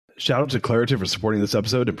Shout out to Claritin for supporting this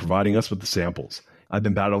episode and providing us with the samples. I've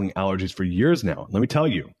been battling allergies for years now. Let me tell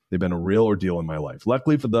you, they've been a real ordeal in my life.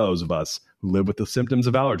 Luckily for those of us who live with the symptoms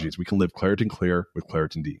of allergies, we can live Claritin Clear with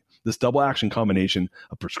Claritin D. This double action combination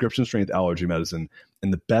of prescription strength allergy medicine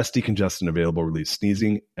and the best decongestant available relieves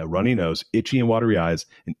sneezing, a runny nose, itchy and watery eyes,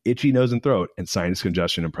 an itchy nose and throat, and sinus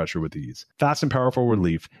congestion and pressure with ease. Fast and powerful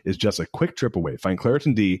relief is just a quick trip away. Find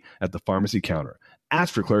Claritin D at the pharmacy counter.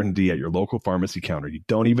 Ask for Claritin D at your local pharmacy counter. You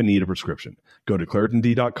don't even need a prescription. Go to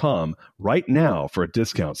ClaritinD.com right now for a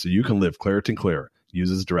discount so you can live Claritin Clear. Use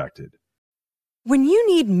as directed. When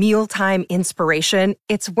you need mealtime inspiration,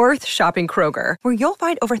 it's worth shopping Kroger, where you'll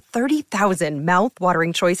find over 30,000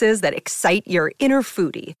 mouth-watering choices that excite your inner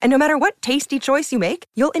foodie. And no matter what tasty choice you make,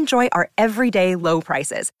 you'll enjoy our everyday low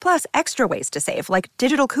prices, plus extra ways to save, like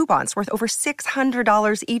digital coupons worth over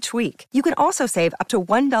 $600 each week. You can also save up to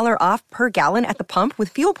 $1 off per gallon at the pump with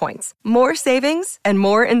fuel points. More savings and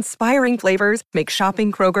more inspiring flavors make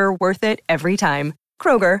shopping Kroger worth it every time.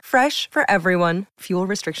 Kroger, fresh for everyone. Fuel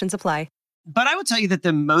restrictions apply. But I would tell you that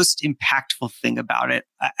the most impactful thing about it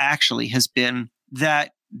actually has been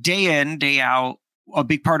that day in, day out, a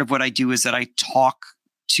big part of what I do is that I talk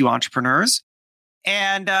to entrepreneurs.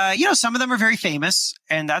 And, some of them are very famous,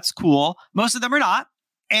 and that's cool. Most of them are not.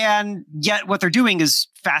 And yet what they're doing is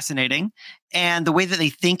fascinating. And the way that they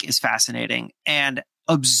think is fascinating. And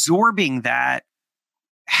absorbing that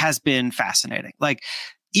has been fascinating. Like,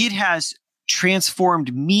 it has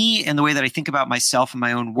transformed me and the way that I think about myself and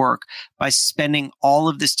my own work by spending all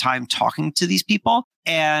of this time talking to these people.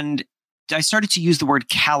 And I started to use the word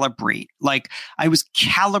calibrate. Like, I was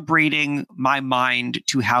calibrating my mind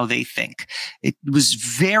to how they think. It was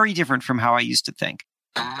very different from how I used to think.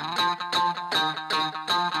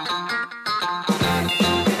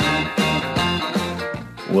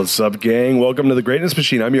 What's up, gang? Welcome to The Greatness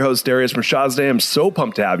Machine. I'm your host, Darius Mershazde. I'm so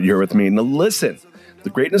pumped to have you here with me. Now listen, The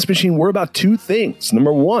Greatness Machine, we're about two things.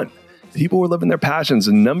 Number one, people who are living their passions.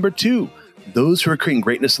 And number two, those who are creating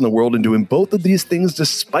greatness in the world and doing both of these things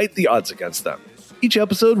despite the odds against them. Each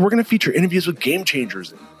episode, we're going to feature interviews with game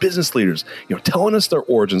changers and business leaders, telling us their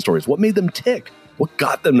origin stories, what made them tick, what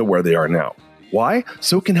got them to where they are now. Why?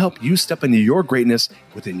 So it can help you step into your greatness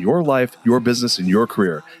within your life, your business, and your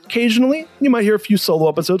career. Occasionally, you might hear a few solo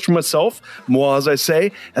episodes from myself, moi, as I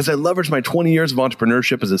say, as I leverage my 20 years of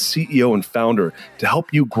entrepreneurship as a CEO and founder to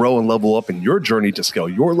help you grow and level up in your journey to scale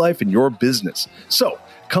your life and your business. So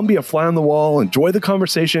come be a fly on the wall, enjoy the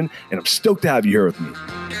conversation, and I'm stoked to have you here with me.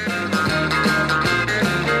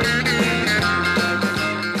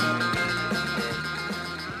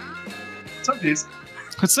 What's up, Jason?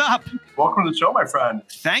 What's up? Welcome to the show, my friend.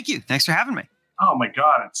 Thank you. Thanks for having me. Oh my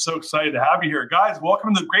God, I'm so excited to have you here. Guys,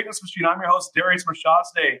 welcome to The Greatness Machine. I'm your host, Darius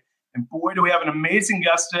Mershazde. And boy, do we have an amazing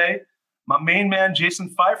guest today. My main man,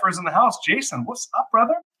 Jason Feifer, is in the house. Jason, what's up,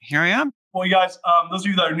 brother? Here I am. Well, you guys, those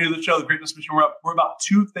of you that are new to the show, The Greatness Machine, we're about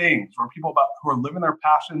two things. We're people who are living their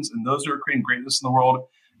passions and those who are creating greatness in the world.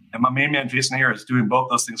 And my main man, Jason, here is doing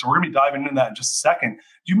both those things. So we're going to be diving into that in just a second.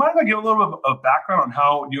 Do you mind if I give a little bit of background on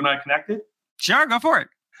how you and I connected? Sure, go for it.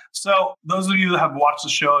 So those of you that have watched the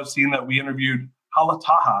show have seen that we interviewed Hala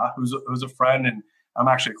Taha, who's a friend, and I'm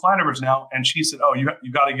actually a client of hers now. And she said, "Oh, you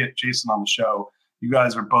got to get Jason on the show. You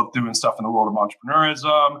guys are both doing stuff in the world of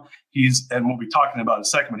entrepreneurism. And we'll be talking about it in a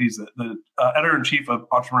second, but he's the editor-in-chief of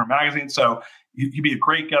Entrepreneur Magazine. So he'd be a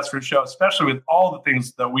great guest for the show, especially with all the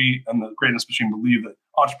things that we and the Greatness Machine believe that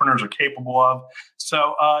entrepreneurs are capable of.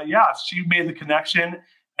 So she made the connection,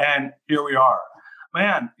 and here we are.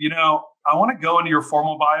 Man, I want to go into your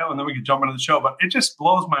formal bio and then we can jump into the show, but it just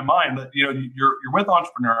blows my mind that, you're with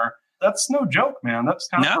Entrepreneur. That's no joke, man.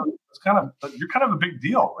 You're kind of a big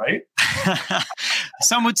deal, right?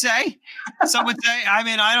 Some would say. I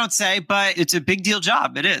mean, I don't say, but it's a big deal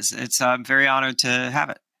job. It is. I'm very honored to have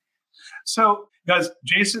it. So guys,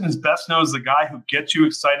 Jason is best known as the guy who gets you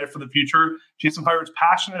excited for the future. Jason Feifer is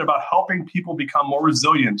passionate about helping people become more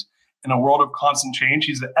resilient in a world of constant change.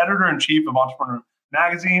 He's the editor-in-chief of Entrepreneur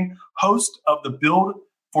Magazine, host of the Build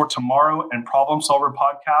for Tomorrow and Problem Solver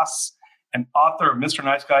podcasts, and author of Mr.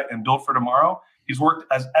 Nice Guy and Build for Tomorrow. He's worked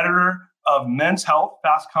as editor of Men's Health,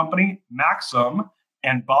 Fast Company, Maxim,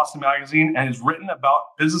 and Boston Magazine, and has written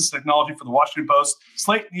about business technology for the Washington Post,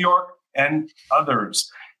 Slate New York, and others.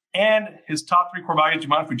 And his top three core values. Do you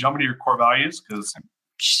mind if we jump into your core values? Because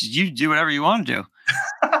you do whatever you want to do.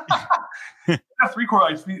 Three core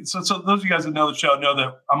values. So those of you guys that know the show know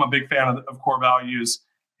that I'm a big fan of core values.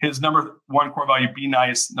 His number one core value, be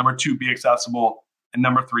nice. Number two, be accessible. And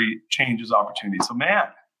number three, change is opportunity. So man,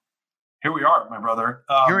 here we are, my brother.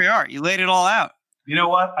 Here we are. You laid it all out. You know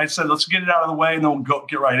what? I said, let's get it out of the way and then we'll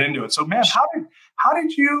get right into it. So man, how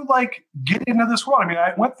did you like get into this world? I mean,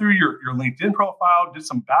 I went through your LinkedIn profile, did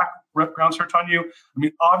some background search on you. I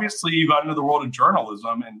mean, obviously you got into the world of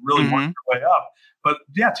journalism and really worked your way up. But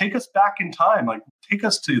yeah, take us back in time. Like, take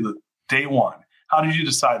us to the day one. How did you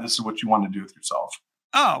decide this is what you want to do with yourself?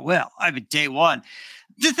 Oh, well, I mean, day one.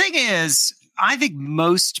 The thing is, I think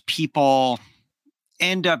most people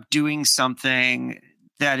end up doing something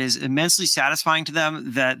that is immensely satisfying to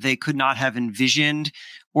them that they could not have envisioned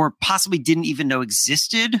or possibly didn't even know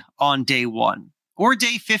existed on day one or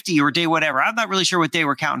day 50 or day whatever. I'm not really sure what day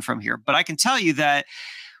we're counting from here, but I can tell you that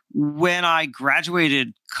when I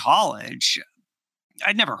graduated college,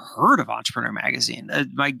 I'd never heard of Entrepreneur Magazine.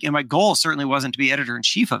 My goal certainly wasn't to be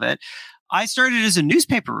editor-in-chief of it. I started as a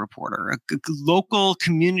newspaper reporter, a local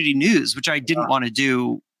community news, which I didn't want to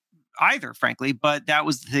do either, frankly, but that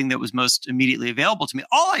was the thing that was most immediately available to me.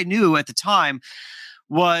 All I knew at the time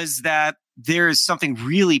was that there is something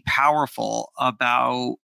really powerful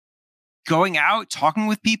about going out, talking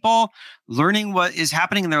with people, learning what is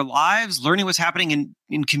happening in their lives, learning what's happening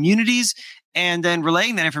in communities, and then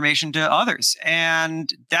relaying that information to others.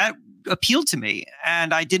 And that appealed to me.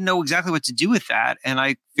 And I didn't know exactly what to do with that. And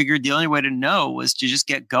I figured the only way to know was to just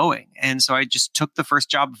get going. And so I just took the first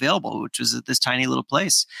job available, which was at this tiny little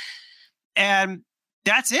place. And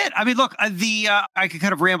that's it. I mean, look, I could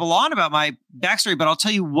kind of ramble on about my backstory, but I'll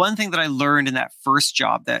tell you one thing that I learned in that first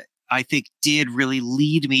job that I think did really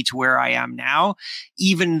lead me to where I am now,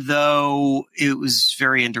 even though it was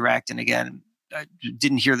very indirect. And again, I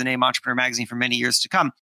didn't hear the name Entrepreneur Magazine for many years to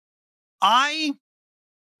come. I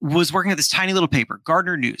was working at this tiny little paper,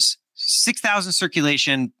 Gardner News, 6,000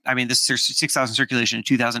 circulation. I mean, this is 6,000 circulation in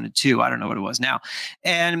 2002. I don't know what it was now.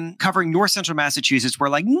 And covering north central Massachusetts where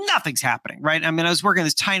like nothing's happening, right? I mean, I was working in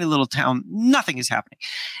this tiny little town. Nothing is happening.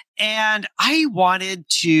 And I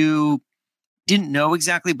didn't know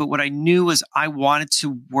exactly, but what I knew was I wanted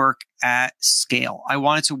to work at scale. I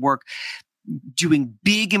wanted to work doing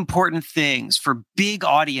big, important things for big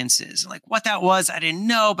audiences. Like what that was, I didn't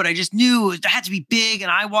know, but I just knew it had to be big and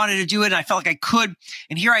I wanted to do it. And I felt like I could.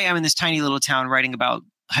 And here I am in this tiny little town writing about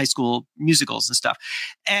high school musicals and stuff.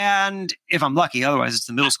 And if I'm lucky, otherwise it's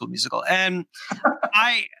the middle school musical. And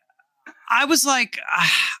I was like,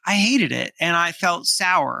 I hated it. And I felt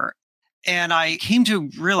sour. And I came to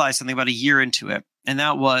realize something about a year into it. And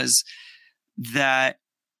that was that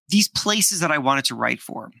these places that I wanted to write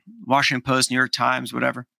for, Washington Post, New York Times,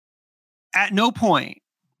 whatever, at no point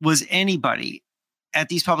was anybody at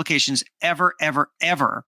these publications ever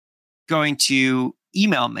going to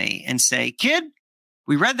email me and say, kid,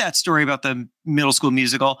 we read that story about the middle school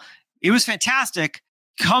musical. It was fantastic.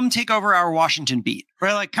 Come take over our Washington beat.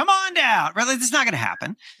 Right? Like, come on down. Right? Like, this is not going to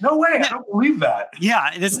happen. No way. I don't believe that. Yeah.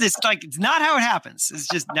 It's not how it happens.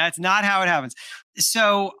 That's not how it happens.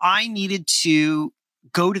 So I needed to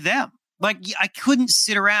go to them. Like, I couldn't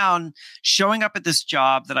sit around showing up at this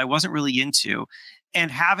job that I wasn't really into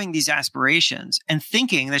and having these aspirations and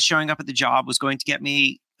thinking that showing up at the job was going to get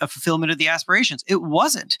me a fulfillment of the aspirations. It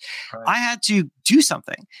wasn't. Right. I had to do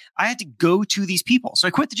something. I had to go to these people. So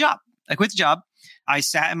I quit the job. I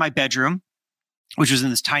sat in my bedroom, which was in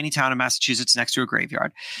this tiny town in Massachusetts next to a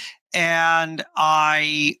graveyard. And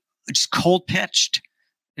I just cold pitched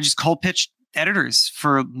editors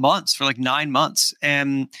for months, for like 9 months,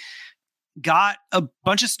 and got a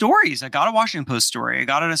bunch of stories. I got a Washington Post story. I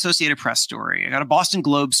got an Associated Press story. I got a Boston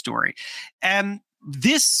Globe story. And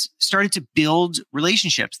this started to build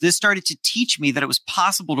relationships. This started to teach me that it was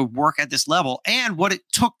possible to work at this level and what it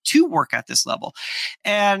took to work at this level.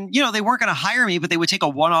 And, they weren't going to hire me, but they would take a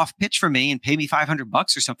one-off pitch from me and pay me $500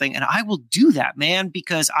 or something. And I will do that, man,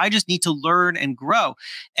 because I just need to learn and grow.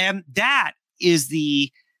 And that is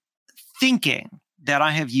the thinking that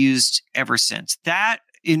I have used ever since. That,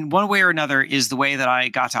 in one way or another, is the way that I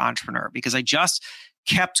got to entrepreneur, because I just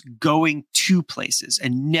kept going to places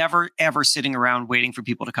and never, ever sitting around waiting for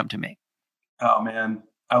people to come to me. Oh, man.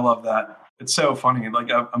 I love that. It's so funny.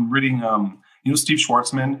 Like, I'm reading, Steve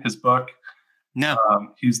Schwartzman, his book. No.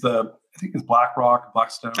 He's I think it's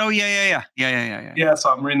Blackstone. Oh, yeah. Yeah,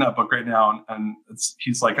 so I'm reading that book right now. And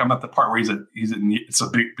he's like, I'm at the part where it's a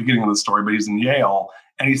big beginning of the story, but he's in Yale.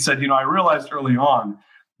 And he said, I realized early on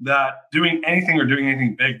that doing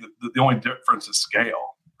anything big, the only difference is scale.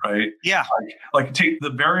 Right. Yeah. Like take the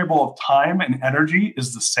variable of time and energy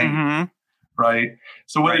is the same. Mm-hmm. Right.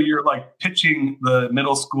 So whether you're like pitching the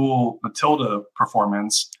middle school Matilda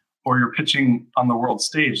performance or you're pitching on the world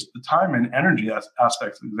stage, the time and energy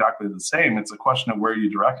aspect is exactly the same. It's a question of where you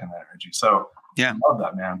direct that energy. So Yeah. I love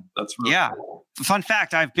that, man. That's really cool. Fun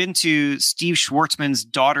fact, I've been to Steve Schwartzman's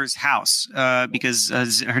daughter's house because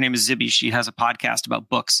her name is Zibby. She has a podcast about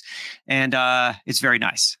books, and it's very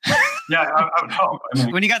nice. Yeah, I would hope. I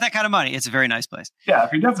mean, when you got that kind of money, it's a very nice place. Yeah,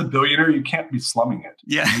 if your dad's a billionaire, you can't be slumming it.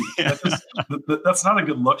 Yeah. That's not a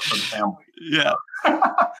good look for the family. Yeah.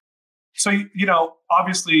 So,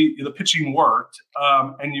 obviously the pitching worked,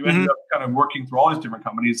 and you ended up kind of working through all these different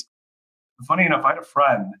companies. Funny enough, I had a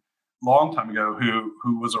friend a long time ago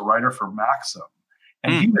who was a writer for Maxim,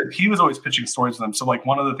 and he was always pitching stories to them. So like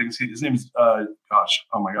one of the things, his name is, oh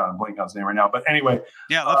my God, I'm blanking on his name right now. But anyway.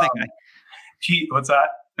 Yeah, I love that guy. What's that?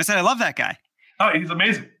 I said, I love that guy. Oh, he's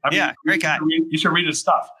amazing. I mean, great guy. You should read his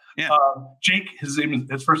stuff. Yeah. Jake, his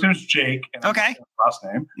first name is Jake. And okay. Last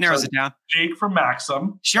name. Narrows it down. Jake from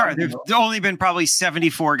Maxim. Sure. There's only been probably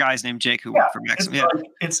 74 guys named Jake who work for Maxim.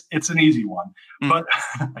 It's an easy one. But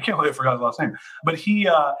I can't believe I forgot his last name. But he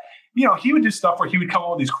would do stuff where he would come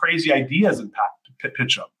up with these crazy ideas and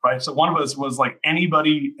pitch them, right? So one of us was like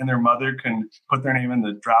anybody and their mother can put their name in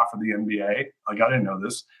the draft for the NBA. Like I didn't know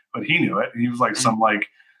this, but he knew it. He was like some like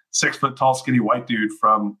 6 foot tall, skinny white dude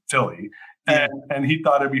from Philly. And he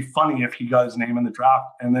thought it'd be funny if he got his name in the draft,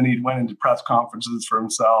 and then he went into press conferences for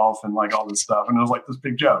himself and like all this stuff. And it was like this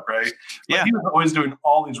big joke, right? But he was always doing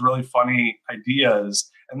all these really funny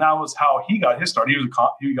ideas. And that was how he got his start. He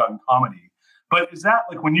got in comedy. But is that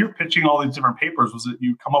like when you're pitching all these different papers, was it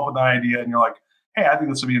you come up with an idea and you're like, hey, I think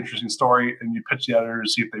this would be an interesting story, and you pitch the editor to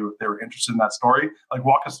see if they were interested in that story? Like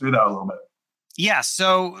walk us through that a little bit. Yeah.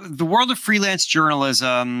 So the world of freelance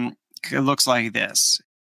journalism looks like this.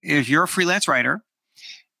 If you're a freelance writer,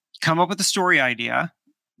 come up with a story idea,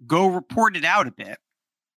 go report it out a bit,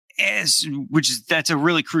 that's a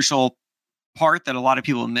really crucial part that a lot of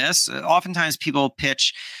people miss. Oftentimes people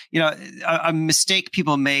pitch, a mistake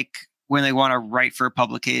people make when they want to write for a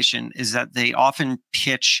publication is that they often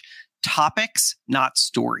pitch topics, not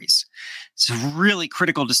stories. It's a really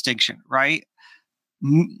critical distinction, right?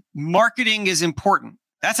 Marketing is important.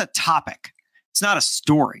 That's a topic. It's not a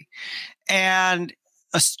story. And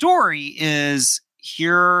a story is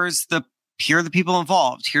here are the people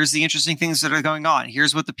involved. Here's the interesting things that are going on.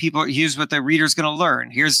 Here's what the reader's going to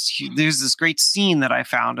learn. There's this great scene that I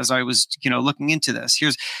found as I was, looking into this.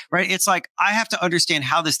 Right. It's like, I have to understand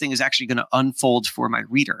how this thing is actually going to unfold for my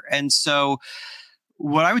reader. And so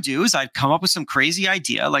what I would do is I'd come up with some crazy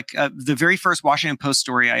idea. Like the very first Washington Post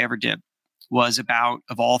story I ever did was about,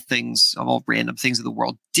 of all random things in the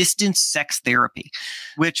world, distance sex therapy,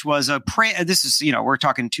 which was this is, we're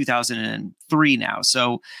talking 2003 now.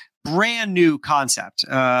 So brand new concept.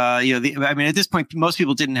 At this point, most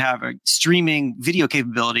people didn't have streaming video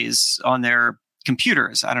capabilities on their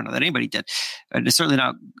computers. I don't know that anybody did. It's certainly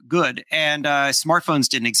not good. And smartphones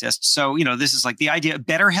didn't exist. So, this is like the idea of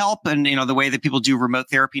BetterHelp and, the way that people do remote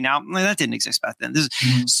therapy now, that didn't exist back then.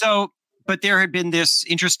 But there had been this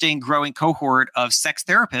interesting growing cohort of sex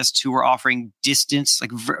therapists who were offering distance,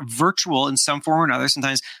 like virtual in some form or another,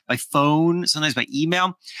 sometimes by phone, sometimes by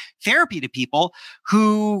email, therapy to people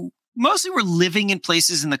who mostly were living in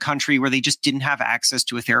places in the country where they just didn't have access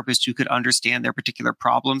to a therapist who could understand their particular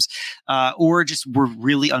problems, or just were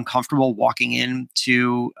really uncomfortable walking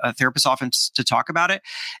into a therapist's office to talk about it.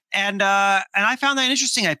 And I found that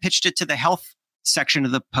interesting. I pitched it to the health section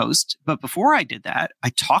of the Post. But before I did that, I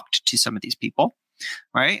talked to some of these people,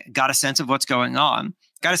 right? Got a sense of what's going on,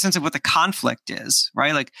 got a sense of what the conflict is,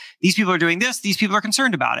 right? Like these people are doing this, these people are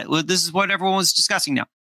concerned about it. Well, this is what everyone was discussing now.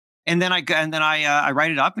 And then I write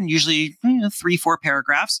it up in usually 3-4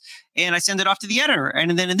 paragraphs, and I send it off to the editor.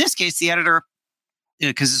 And then in this case, the editor,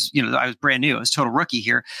 because I was brand new, I was a total rookie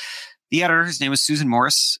here. The editor, his name was Susan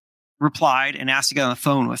Morris, replied and asked to get on the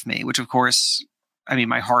phone with me, which of course,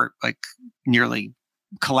 my heart nearly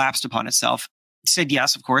collapsed upon itself. Said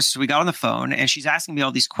yes, of course. So we got on the phone and she's asking me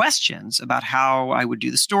all these questions about how I would do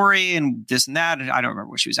the story and this and that. And I don't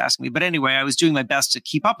remember what she was asking me. But anyway, I was doing my best to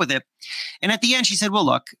keep up with it. And at the end, she said, well,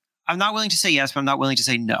 look, I'm not willing to say yes, but I'm not willing to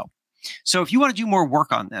say no. So if you want to do more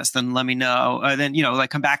work on this, then let me know. Then,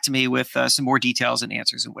 come back to me with some more details and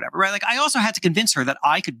answers and whatever, right? Like I also had to convince her that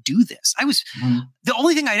I could do this. The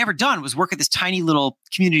only thing I'd ever done was work at this tiny little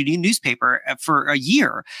community newspaper for a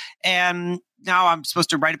year. And now I'm supposed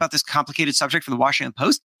to write about this complicated subject for the Washington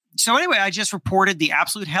Post. So anyway, I just reported the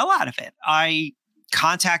absolute hell out of it. I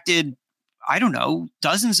contacted,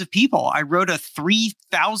 dozens of people. I wrote a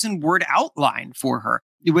 3,000 word outline for her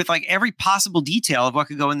with like every possible detail of what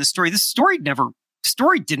could go in the story. This story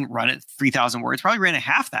didn't run at 3,000 words, probably ran at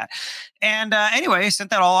half that. And anyway, I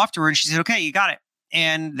sent that all off to her and she said, okay, you got it.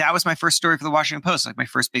 And that was my first story for the Washington Post, like my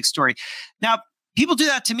first big story. Now, People do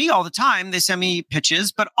that to me all the time. They send me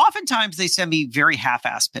pitches, but oftentimes they send me very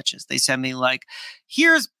half-assed pitches. They send me like,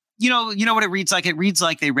 here's, you know what it reads like? It reads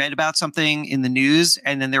like they read about something in the news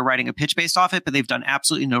and then they're writing a pitch based off it, but they've done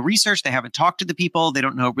absolutely no research. They haven't talked to the people. They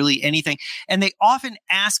don't know really anything. And they often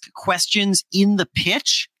ask questions in the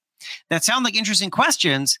pitch that sound like interesting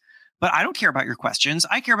questions, but I don't care about your questions.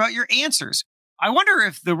 I care about your answers. I wonder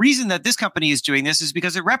if the reason that this company is doing this is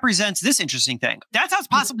because it represents this interesting thing. That sounds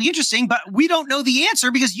possibly interesting, but we don't know the answer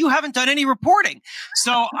because you haven't done any reporting.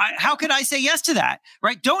 So how could I say yes to that,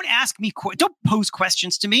 right? Don't ask me, don't pose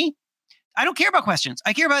questions to me. I don't care about questions.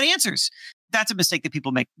 I care about answers. That's a mistake that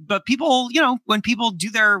people make. But people, when people do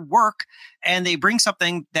their work and they bring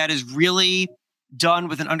something that is really done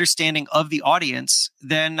with an understanding of the audience,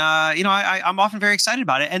 then, I'm often very excited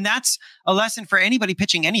about it. And that's a lesson for anybody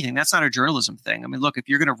pitching anything. That's not a journalism thing. I mean, look, if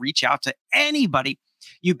you're going to reach out to anybody,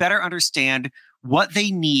 you better understand what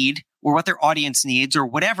they need or what their audience needs or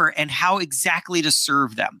whatever, and how exactly to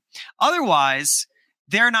serve them. Otherwise,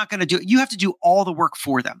 they're not going to do it. You have to do all the work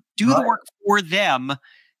for them. Do the work for them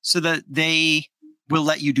so that they will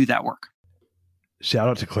let you do that work. Shout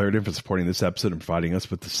out to Claritin for supporting this episode and providing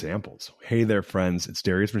us with the samples. Hey there, friends. It's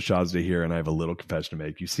Darius from Shazda here, and I have a little confession to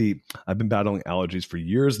make. You see, I've been battling allergies for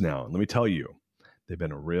years now, and let me tell you, they've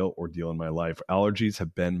been a real ordeal in my life. Allergies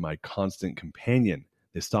have been my constant companion.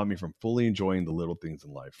 They stop me from fully enjoying the little things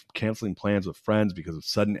in life, from canceling plans with friends because of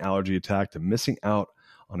sudden allergy attack to missing out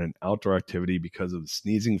on an outdoor activity because of the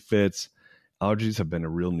sneezing fits. Allergies have been a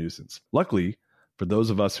real nuisance. Luckily, for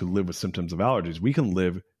those of us who live with symptoms of allergies, we can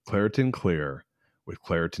live Claritin Clear with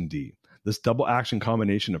Claritin D. This double action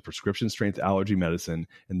combination of prescription strength allergy medicine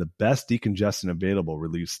and the best decongestant available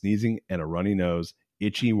relieves sneezing and a runny nose,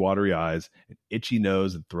 itchy, watery eyes, an itchy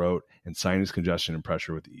nose and throat, and sinus congestion and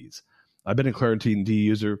pressure with ease. I've been a Claritin D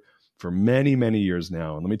user for many, many years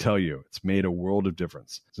now, and let me tell you, it's made a world of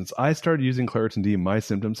difference. Since I started using Claritin D, my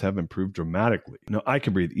symptoms have improved dramatically. Now I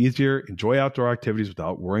can breathe easier, enjoy outdoor activities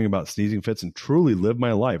without worrying about sneezing fits, and truly live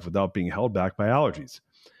my life without being held back by allergies.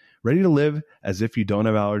 Ready to live as if you don't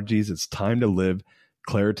have allergies? It's time to live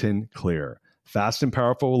Claritin Clear. Fast and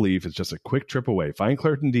powerful relief is just a quick trip away. Find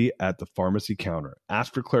Claritin D at the pharmacy counter.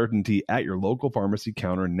 Ask for Claritin D at your local pharmacy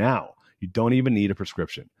counter now. You don't even need a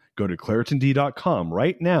prescription. Go to ClaritinD.com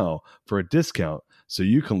right now for a discount so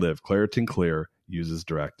you can live Claritin Clear. Use as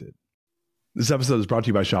directed. This episode is brought to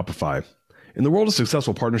you by Shopify. In the world of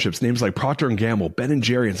successful partnerships, names like Procter & Gamble, Ben &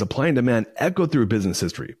 Jerry, and Supply and Demand echo through business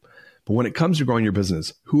history. But when it comes to growing your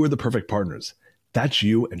business, who are the perfect partners? That's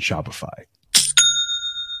you and Shopify.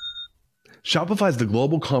 Shopify is the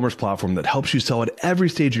global commerce platform that helps you sell at every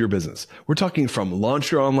stage of your business. We're talking from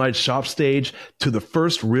launch your online shop stage to the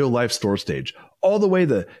first real life store stage, all the way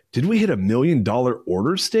to, did we hit $1 million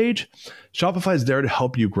order stage? Shopify is there to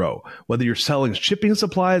help you grow. Whether you're selling shipping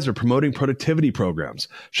supplies or promoting productivity programs,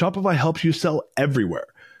 Shopify helps you sell everywhere.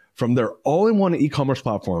 From their all-in-one e-commerce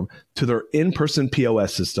platform to their in-person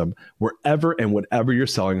POS system, wherever and whatever you're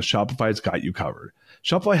selling, Shopify's got you covered.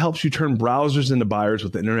 Shopify helps you turn browsers into buyers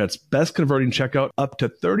with the internet's best converting checkout, up to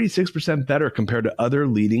 36% better compared to other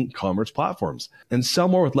leading commerce platforms. And sell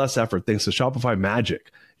more with less effort thanks to Shopify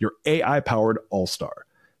Magic, your AI-powered all-star.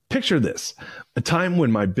 Picture this, a time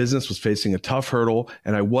when my business was facing a tough hurdle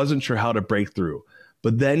and I wasn't sure how to break through.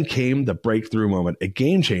 But then came the breakthrough moment, a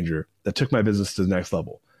game changer that took my business to the next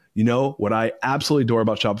level. You know, what I absolutely adore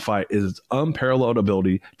about Shopify is its unparalleled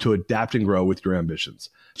ability to adapt and grow with your ambitions.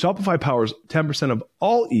 Shopify powers 10% of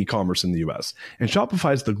all e-commerce in the US, and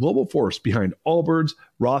Shopify is the global force behind Allbirds,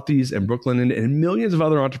 Rothy's, and Brooklinen, and millions of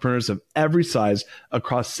other entrepreneurs of every size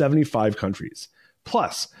across 75 countries.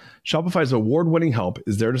 Plus, Shopify's award-winning help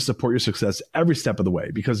is there to support your success every step of the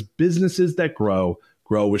way, because businesses that grow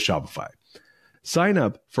with Shopify. Sign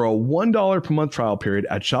up for a $1 per month trial period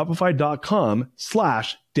at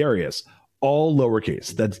shopify.com/Darius, all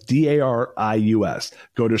lowercase. That's Darius.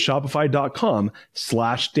 Go to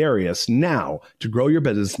shopify.com/Darius now to grow your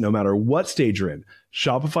business no matter what stage you're in.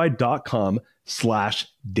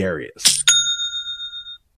 Shopify.com/Darius.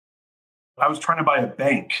 I was trying to buy a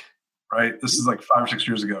bank, right? This is like 5 or 6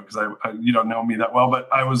 years ago because you don't know me that well,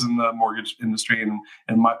 but I was in the mortgage industry and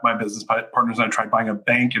my business partners and I tried buying a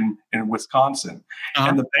bank in Wisconsin. Uh-huh.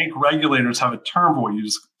 And the bank regulators have a term for what you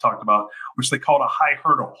just talked about, which they call it a high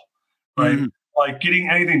hurdle, right? Mm-hmm. Like getting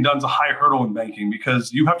anything done is a high hurdle in banking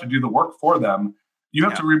because you have to do the work for them. You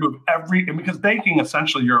have to remove because banking,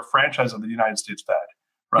 essentially, you're a franchise of the United States Fed,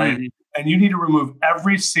 right? Mm-hmm. And you need to remove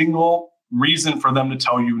every single reason for them to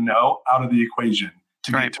tell you no out of the equation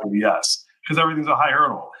to get to a yes, because everything's a high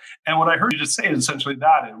hurdle. And what I heard you just say is essentially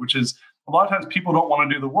that, which is a lot of times people don't want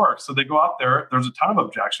to do the work. So they go out there. There's a ton of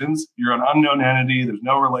objections. You're an unknown entity. There's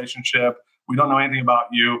no relationship. We don't know anything about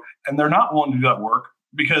you. And they're not willing to do that work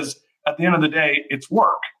because at the end of the day, it's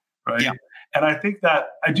work, right? Yeah. And I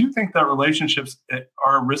do think that relationships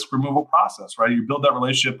are a risk removal process, right? You build that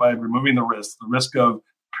relationship by removing the risk of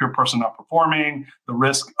pure person not performing, the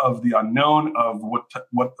risk of the unknown of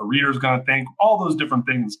what the reader is going to think, all those different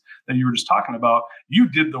things that you were just talking about. You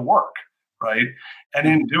did the work, right? And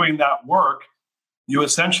in doing that work, you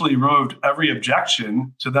essentially removed every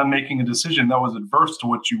objection to them making a decision that was adverse to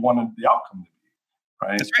what you wanted the outcome to be,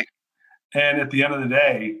 right? That's right. And at the end of the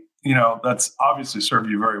day, that's obviously served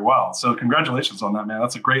you very well. So congratulations on that, man.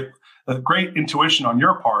 That's a great intuition on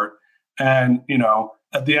your part. And,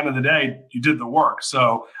 at the end of the day, you did the work.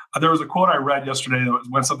 So there was a quote I read yesterday that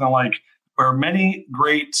went something like, where many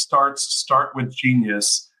great starts start with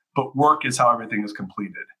genius, but work is how everything is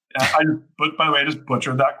completed. But by the way, I just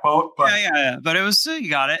butchered that quote. But yeah. But it was, you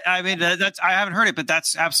got it. I mean, I haven't heard it, but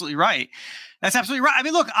that's absolutely right. That's absolutely right. I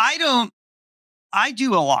mean, look, I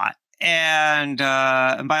do a lot. And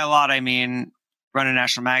by a lot, I mean, run a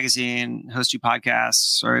national magazine, host 2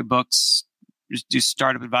 podcasts, or books, just do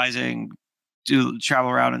startup advising, do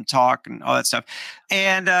travel around and talk and all that stuff.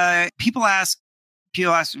 And people ask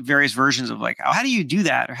various versions of like, how do you do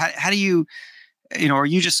that? Or how do you, are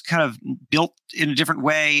you just kind of built in a different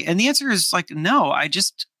way? And the answer is like, no, I'm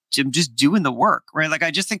just doing the work, right? Like,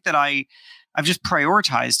 I just think that I've just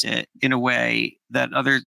prioritized it in a way that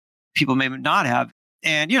other people may not have.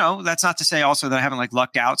 And, that's not to say also that I haven't like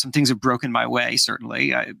lucked out. Some things have broken my way,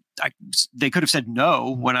 certainly. They could have said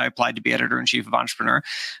no when I applied to be editor-in-chief of Entrepreneur.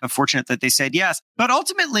 I'm fortunate that they said yes. But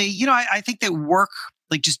ultimately, I think that work,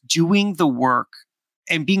 like just doing the work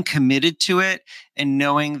and being committed to it and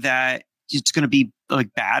knowing that it's going to be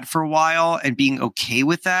like bad for a while and being okay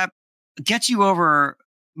with that gets you over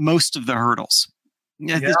most of the hurdles.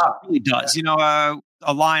 Yeah. This really does.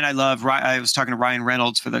 A line I love, I was talking to Ryan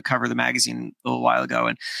Reynolds for the cover of the magazine a little while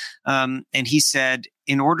ago. And he said,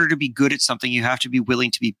 in order to be good at something, you have to be willing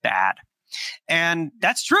to be bad. And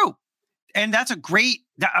that's true. And that's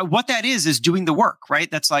what that is doing the work, right?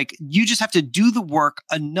 That's like, you just have to do the work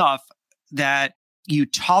enough that you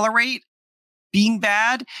tolerate being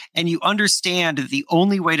bad and you understand that the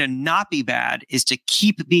only way to not be bad is to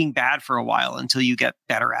keep being bad for a while until you get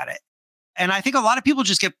better at it. And I think a lot of people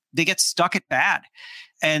just get stuck at bad,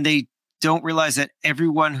 and they don't realize that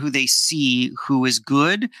everyone who they see who is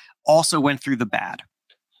good also went through the bad.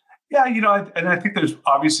 Yeah, and I think there's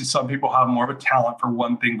obviously some people have more of a talent for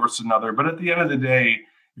one thing versus another. But at the end of the day,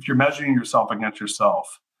 if you're measuring yourself against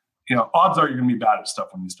yourself, odds are you're going to be bad at stuff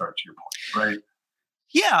when you start, to your point, right?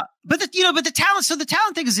 Yeah, but the talent. So the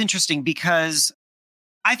talent thing is interesting because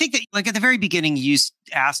I think that like at the very beginning, you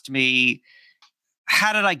asked me,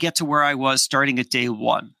 how did I get to where I was starting at day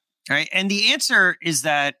one? Right. And the answer is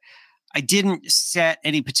that I didn't set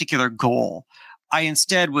any particular goal. I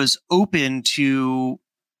instead was open to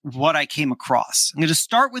what I came across. I'm going to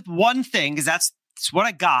start with one thing because that's what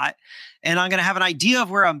I got. And I'm going to have an idea of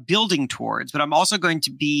where I'm building towards, but I'm also going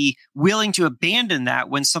to be willing to abandon that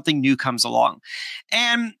when something new comes along.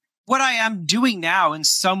 And what I am doing now in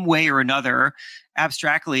some way or another,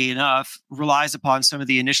 abstractly enough, relies upon some of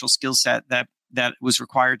the initial skill set that was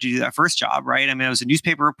required to do that first job, right? I mean, I was a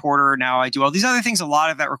newspaper reporter. Now I do all these other things. A lot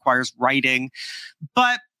of that requires writing.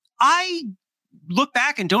 But I look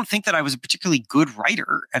back and don't think that I was a particularly good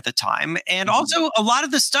writer at the time. And also a lot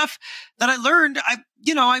of the stuff that I learned,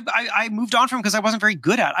 I moved on from because I wasn't very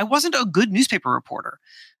good at. I wasn't a good newspaper reporter.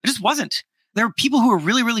 I just wasn't. There were people who were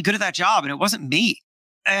really, really good at that job, and it wasn't me.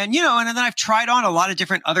 And, and then I've tried on a lot of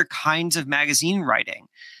different other kinds of magazine writing.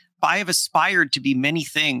 I have aspired to be many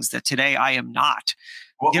things that today I am not.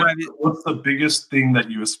 What's the biggest thing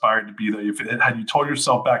that you aspired to be that had you told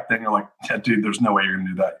yourself back then, you're like, yeah, dude, there's no way you're going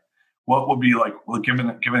to do that? What would be like, well, give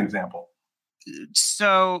an example.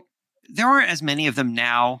 So there aren't as many of them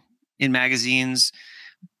now in magazines,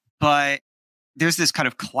 but there's this kind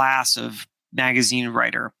of class of magazine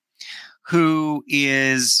writer who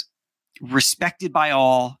is respected by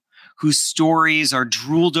all, whose stories are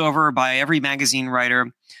drooled over by every magazine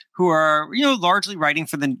writer, who are, largely writing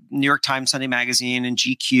for the New York Times Sunday Magazine and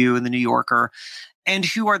GQ and the New Yorker, and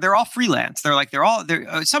they're all freelance.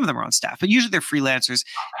 Some of them are on staff, but usually they're freelancers,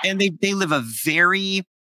 and they live a very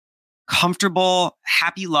comfortable,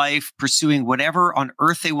 happy life, pursuing whatever on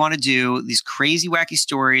earth they want to do, these crazy, wacky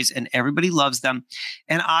stories, and everybody loves them.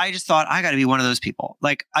 And I just thought, I got to be one of those people.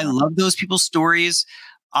 Like, I love those people's stories.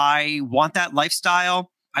 I want that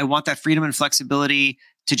lifestyle. I want that freedom and flexibility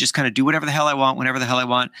to just kind of do whatever the hell I want, whenever the hell I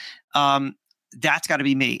want. that's got to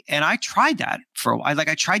be me. And I tried that for a while.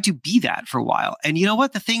 I tried to be that for a while. And you know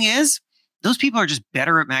what? The thing is, those people are just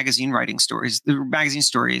better at magazine stories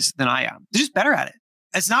than I am. They're just better at it.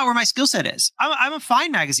 That's not where my skill set is. I'm a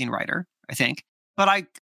fine magazine writer, I think, but I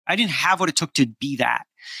didn't have what it took to be that.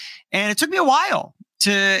 And it took me a while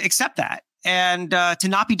to accept that and to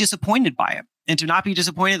not be disappointed by it, and to not be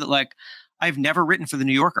disappointed that like I've never written for the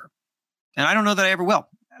New Yorker. And I don't know that I ever will,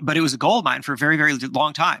 but it was a goal of mine for a very, very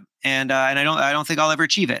long time. And I don't think I'll ever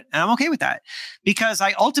achieve it. And I'm okay with that, because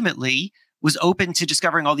I ultimately was open to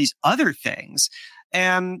discovering all these other things.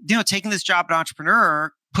 And, taking this job at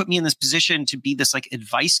Entrepreneur put me in this position to be this like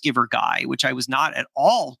advice giver guy, which I was not at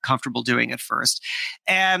all comfortable doing at first.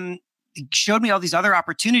 And it showed me all these other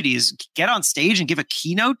opportunities, get on stage and give a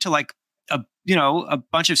keynote to like a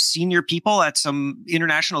bunch of senior people at some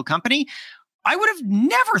international company. I would have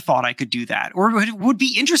never thought I could do that or would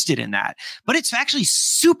be interested in that. But it's actually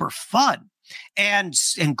super fun and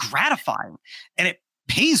gratifying. And it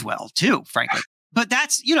pays well too, frankly. But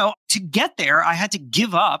that's, to get there, I had to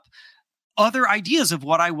give up other ideas of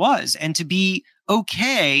what I was, and to be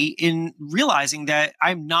okay in realizing that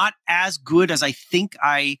I'm not as good as I think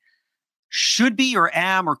I should be or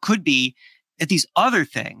am or could be at these other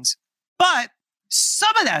things. But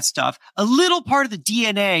some of that stuff, a little part of the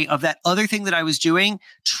DNA of that other thing that I was doing,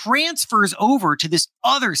 transfers over to this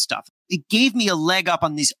other stuff. It gave me a leg up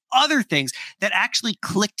on these other things that actually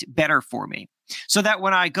clicked better for me. So that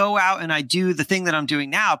when I go out and I do the thing that I'm doing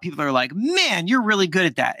now, people are like, man, you're really good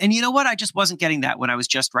at that. And you know what? I just wasn't getting that when I was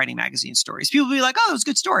just writing magazine stories. People would be like, oh, that was a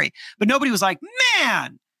good story. But nobody was like,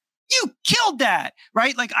 man, you killed that,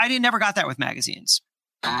 right? Like I never got that with magazines.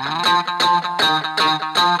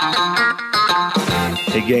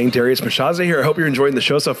 Hey gang, Darius Mashaza here. I hope you're enjoying the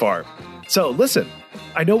show so far. So listen,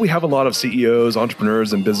 I know we have a lot of CEOs,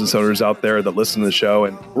 entrepreneurs, and business owners out there that listen to the show.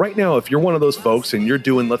 And right now, if you're one of those folks and you're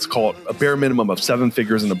doing, let's call it a bare minimum of 7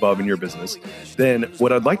 figures and above in your business, then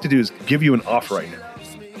what I'd like to do is give you an offer right now.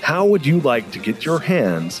 How would you like to get your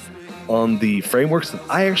hands on the frameworks that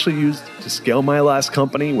I actually used to scale my last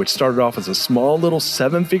company, which started off as a small little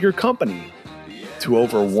 7-figure company, to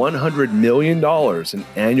over $100 million in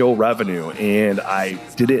annual revenue. And I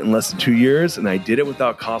did it in less than 2 years, and I did it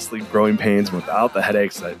without costly growing pains and without the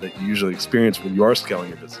headaches that you usually experience when you are scaling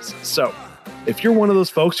your business. So if you're one of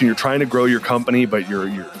those folks and you're trying to grow your company, but you're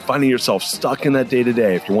finding yourself stuck in that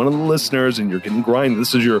day-to-day, if you're one of the listeners and you're getting grinded,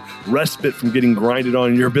 this is your respite from getting grinded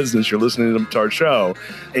on in your business, you're listening to our show,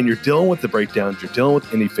 and you're dealing with the breakdowns, you're dealing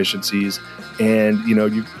with inefficiencies, and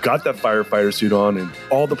you've got that firefighter suit on and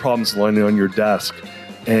all the problems landing on your desk,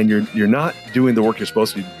 and you're not doing the work you're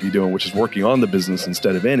supposed to be doing, which is working on the business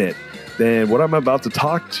instead of in it, then what I'm about to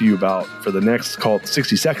talk to you about for the next, call it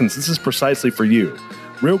 60 seconds, this is precisely for you.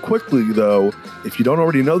 Real quickly, though, if you don't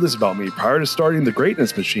already know this about me, prior to starting The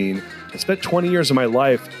Greatness Machine, I spent 20 years of my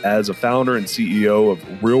life as a founder and CEO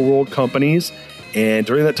of real-world companies. And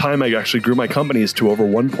during that time, I actually grew my companies to over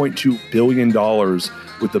 $1.2 billion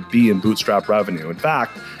with a B in bootstrap revenue. In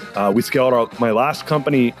fact, we scaled my last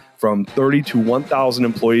company from 30 to 1,000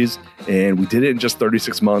 employees, and we did it in just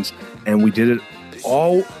 36 months. And we did it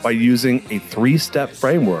all by using a 3-step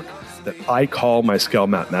framework that I call my scale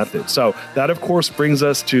map method. So that, of course, brings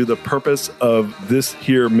us to the purpose of this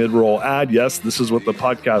here mid-roll ad. Yes, this is what the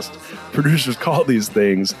podcast producers call these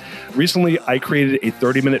things. Recently, I created a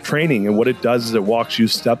 30-minute training, and what it does is it walks you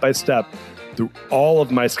step by step through all of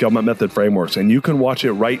my scale map method frameworks. And you can watch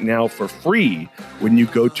it right now for free when you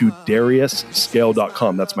go to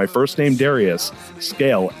DariusScale.com. That's my first name, Darius,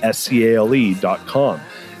 Scale, SCALE.com.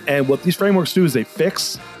 And what these frameworks do is they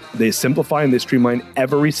simplify and they streamline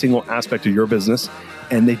every single aspect of your business,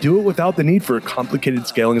 and they do it without the need for complicated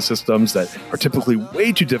scaling systems that are typically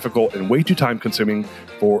way too difficult and way too time consuming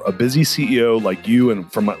for a busy CEO like you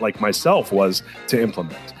and like myself was to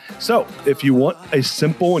implement. So if you want a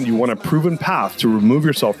simple and you want a proven path to remove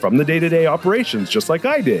yourself from the day-to-day operations, just like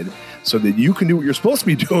I did, so that you can do what you're supposed to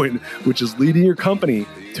be doing, which is leading your company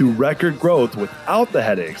to record growth without the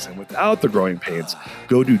headaches and without the growing pains,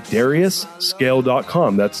 go to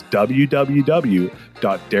DariusScale.com. That's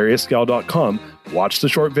www.DariusScale.com. Watch the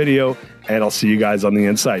short video, and I'll see you guys on the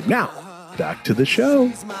inside. Now, back to the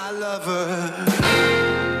show.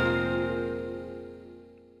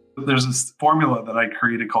 There's this formula that I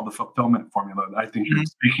created called the fulfillment formula that I think you're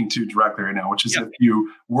speaking to directly right now, which is if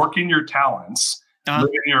you work in your talents, live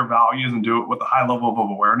in your values, and do it with a high level of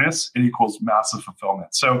awareness, it equals massive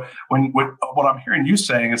fulfillment. So what I'm hearing you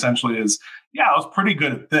saying essentially is, yeah, I was pretty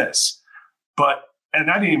good at this,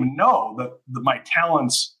 and I didn't even know that my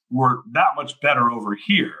talents were that much better over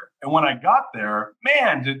here. And when I got there,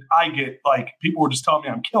 man, did I get people were just telling me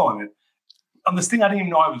I'm killing it. on this thing I didn't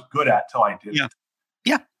even know I was good at till I did Yeah. it.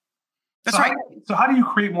 Yeah. That's So right. How do you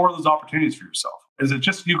create more of those opportunities for yourself? Is it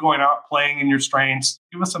just you going out playing in your strengths?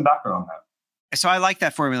 Give us some background on that. So I like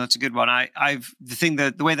that formula. It's a good one.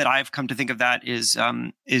 The way that I've come to think of that is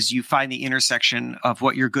you find the intersection of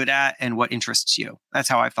what you're good at and what interests you. That's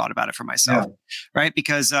how I've thought about it for myself, right?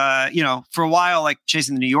 Because for a while, like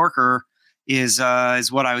chasing the New Yorker is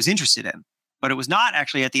what I was interested in, but it was not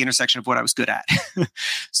actually at the intersection of what I was good at.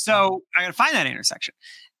 So I got to find that intersection.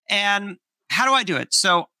 And how do I do it?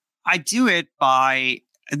 So I do it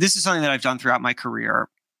this is something that I've done throughout my career.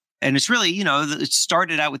 And it's really, it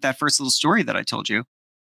started out with that first little story that I told you.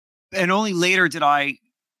 And only later did I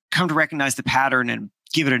come to recognize the pattern and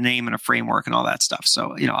give it a name and a framework and all that stuff.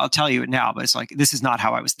 So, I'll tell you it now, but it's like, this is not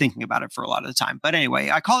how I was thinking about it for a lot of the time. But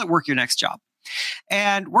anyway, I call it work your next job.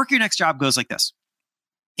 And work your next job goes like this.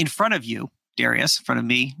 In front of you, Darius, in front of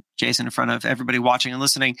me, Jason, in front of everybody watching and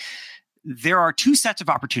listening, there are two sets of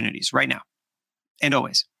opportunities right now and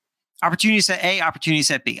always. Opportunity set A, opportunity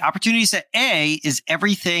set B. Opportunity set A is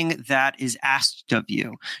everything that is asked of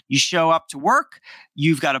you. You show up to work.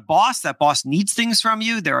 You've got a boss. That boss needs things from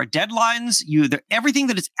you. There are deadlines. Everything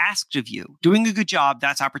that is asked of you, doing a good job,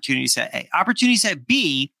 that's opportunity set A. Opportunity set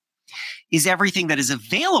B is everything that is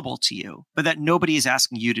available to you, but that nobody is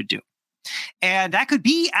asking you to do. And that could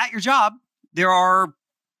be at your job. There are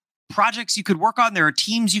projects you could work on. There are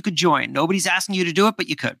teams you could join. Nobody's asking you to do it, but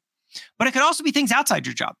you could. But it could also be things outside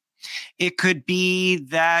your job. It could be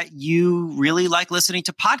that you really like listening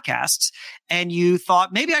to podcasts and you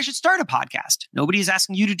thought, maybe I should start a podcast. Nobody is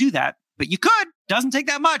asking you to do that, but you could. Doesn't take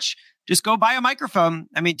that much. Just go buy a microphone.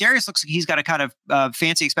 I mean, Darius looks like he's got a kind of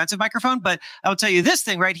fancy, expensive microphone, but I'll tell you this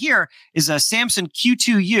thing right here is a Samson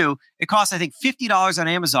Q2U. It costs, I think, $50 on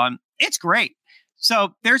Amazon. It's great.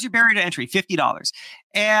 So there's your barrier to entry, $50.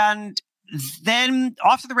 And then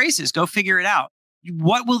off to the races. Go figure it out.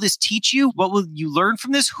 What will this teach you? What will you learn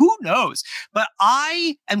from this? Who knows? But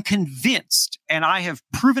I am convinced, and I have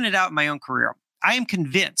proven it out in my own career, I am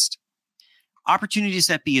convinced opportunity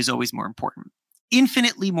set B is always more important,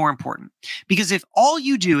 infinitely more important. Because if all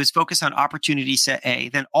you do is focus on opportunity set A,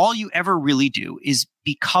 then all you ever really do is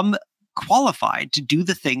become qualified to do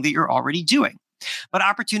the thing that you're already doing. But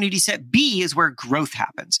opportunity set B is where growth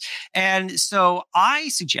happens. And so I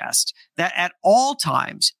suggest that at all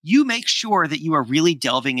times, you make sure that you are really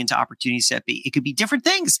delving into opportunity set B. It could be different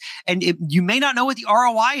things, and you may not know what the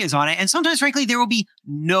ROI is on it. And sometimes, frankly, there will be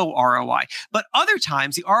no ROI. But other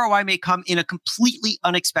times, the ROI may come in a completely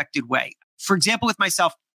unexpected way. For example, with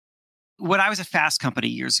myself, when I was at Fast Company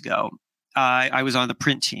years ago, I was on the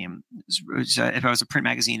print team. If I was a print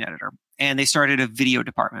magazine editor, and they started a video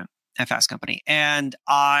department at Fast Company. And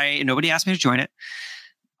nobody asked me to join it,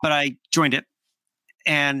 but I joined it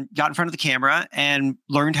and got in front of the camera and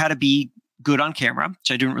learned how to be good on camera,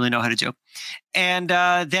 which I didn't really know how to do. And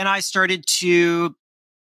then I started to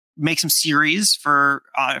make some series for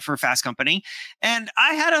Fast Company. And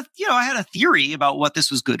I had a theory about what this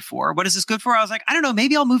was good for. What is this good for? I was like, I don't know,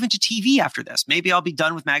 maybe I'll move into TV after this. Maybe I'll be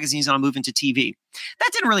done with magazines and I'll move into TV.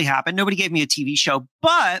 That didn't really happen. Nobody gave me a TV show,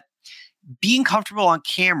 but being comfortable on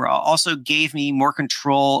camera also gave me more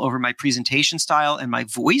control over my presentation style and my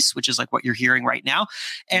voice, which is like what you're hearing right now.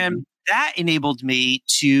 And that enabled me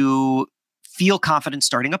to feel confident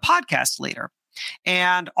starting a podcast later.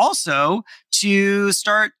 And also to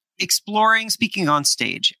start exploring speaking on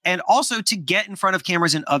stage, and also to get in front of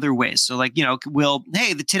cameras in other ways. So like,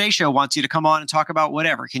 hey, the Today Show wants you to come on and talk about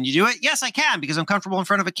whatever. Can you do it? Yes, I can, because I'm comfortable in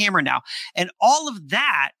front of a camera now. And all of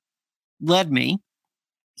that led me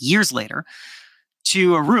years later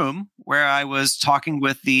to a room where I was talking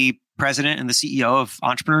with the president and the CEO of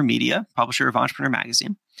Entrepreneur Media, publisher of Entrepreneur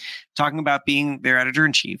Magazine, talking about being their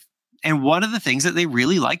editor-in-chief. And one of the things that they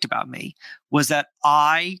really liked about me was that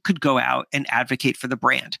I could go out and advocate for the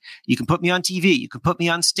brand. You can put me on TV. You can put me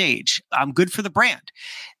on stage. I'm good for the brand.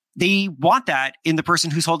 They want that in the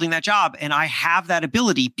person who's holding that job. And I have that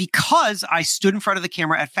ability because I stood in front of the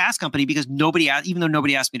camera at Fast Company because even though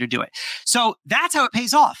nobody asked me to do it. So that's how it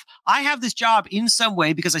pays off. I have this job in some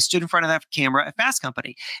way because I stood in front of that camera at Fast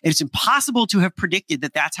Company. And it's impossible to have predicted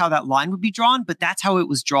that that's how that line would be drawn, but that's how it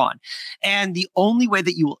was drawn. And the only way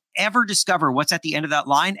that you will ever discover what's at the end of that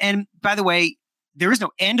line, and by the way, there is no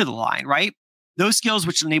end of the line, right? Those skills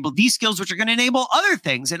which enable these skills, which are going to enable other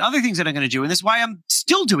things and other things that I'm going to do. And this is why I'm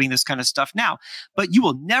still doing this kind of stuff now. But you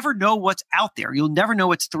will never know what's out there. You'll never know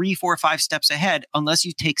what's 3, 4, 5 steps ahead unless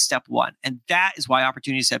you take step one. And that is why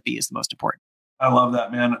opportunity set B is the most important. I love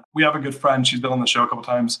that, man. We have a good friend. She's been on the show a couple of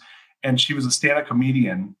times, and she was a stand-up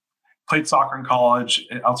comedian, played soccer in college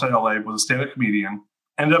outside LA, was a stand-up comedian,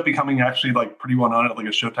 ended up becoming actually like pretty well known at like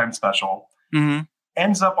a Showtime special. Mm-hmm.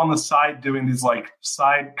 ends up on the side doing these like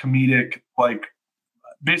side comedic, like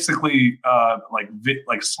basically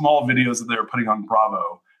like small videos that they were putting on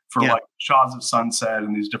Bravo for like Shaws of Sunset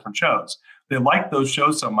and these different shows. They liked those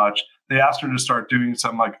shows so much, they asked her to start doing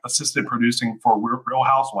some like assistant producing for Real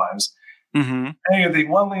Housewives. Mm-hmm. And the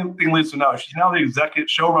one thing leads to know, she's now the executive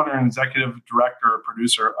showrunner and executive director,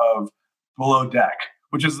 producer of Below Deck,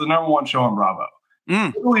 which is the #1 show on Bravo.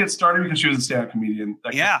 Literally, it started because she was a stand-up comedian.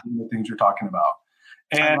 That the things you're talking about.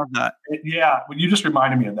 And I love that. Well, you just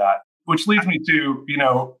reminded me of that, which leads me to,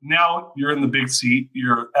 now you're in the big seat.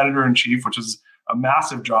 You're editor-in-chief, which is a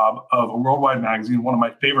massive job of a worldwide magazine, one of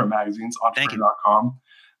my favorite magazines, entrepreneur.com.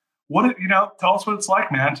 Tell us what it's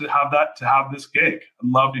like, man, to have this gig. I'd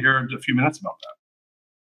love to hear a few minutes about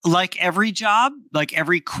that. Like every job, like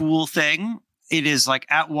every cool thing, it is like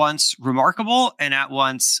at once remarkable and at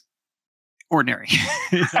once ordinary.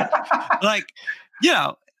 It's like,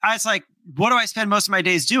 what do I spend most of my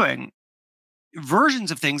days doing?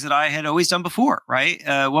 Versions of things that I had always done before, right?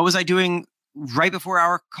 What was I doing right before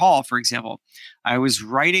our call, for example? I was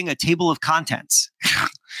writing a table of contents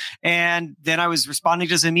and then I was responding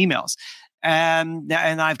to some emails. And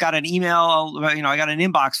I've got an email, I got an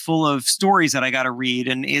inbox full of stories that I got to read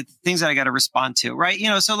and things that I got to respond to, right?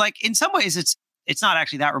 So like in some ways it's not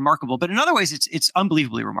actually that remarkable, but in other ways it's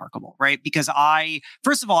unbelievably remarkable, right? Because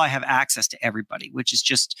first of all, I have access to everybody, which is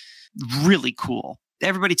just really cool.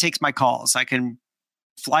 Everybody takes my calls. I can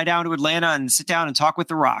fly down to Atlanta and sit down and talk with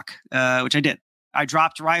The Rock, which I did. I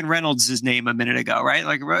dropped Ryan Reynolds' name a minute ago, right?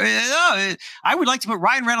 Like, I would like to put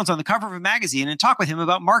Ryan Reynolds on the cover of a magazine and talk with him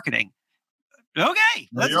about marketing. Okay,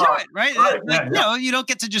 let's do it, right? You don't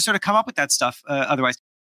get to just sort of come up with that stuff otherwise.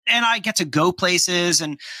 And I get to go places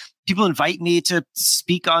and people invite me to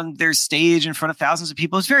speak on their stage in front of thousands of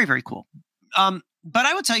people. It's very, very cool. But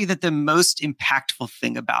I would tell you that the most impactful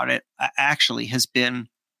thing about it actually has been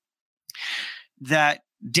that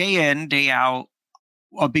day in, day out,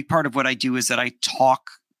 a big part of what I do is that I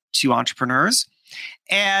talk to entrepreneurs.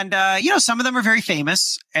 And, some of them are very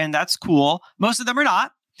famous and that's cool. Most of them are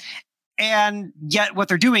not. And yet what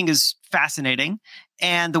they're doing is fascinating.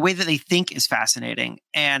 And the way that they think is fascinating.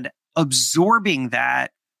 And absorbing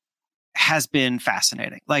that has been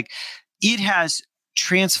fascinating. Like it has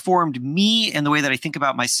transformed me and the way that I think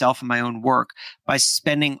about myself and my own work by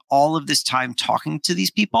spending all of this time talking to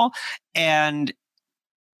these people. And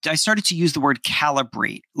I started to use the word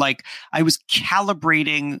calibrate. Like I was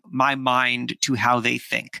calibrating my mind to how they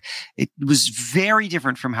think. It was very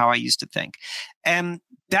different from how I used to think. And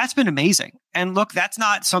that's been amazing. And look, that's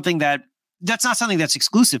not something that's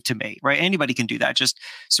exclusive to me, right? Anybody can do that. Just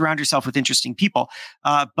surround yourself with interesting people.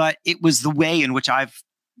 But it was the way in which I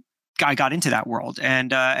got into that world.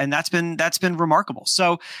 And that's been remarkable.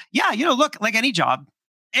 So yeah, look, like any job,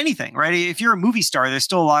 anything, right? If you're a movie star, there's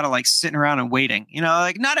still a lot of like sitting around and waiting,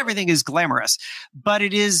 like not everything is glamorous, but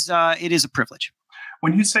it is a privilege.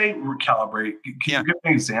 When you say recalibrate, can you give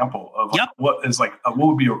an example of what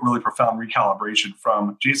would be a really profound recalibration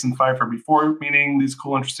from Jason Feifer before meeting these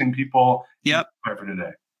cool, interesting people? Yep. Feifer today.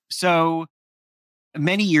 So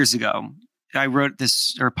many years ago, I wrote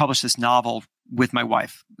this or published this novel with my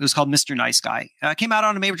wife. It was called Mr. Nice Guy. Came out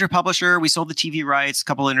on a major publisher. We sold the TV rights, a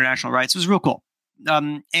couple of international rights. It was real cool. But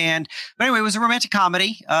anyway, it was a romantic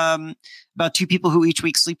comedy about two people who each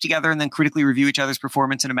week sleep together and then critically review each other's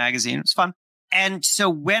performance in a magazine. It was fun. And so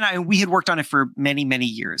we had worked on it for many, many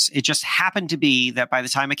years. It just happened to be that by the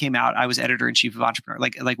time it came out, I was editor-in-chief of Entrepreneur.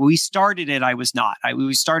 Like when we started it, I was not.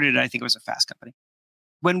 We started it, I think it was a fast company.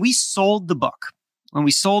 When we sold the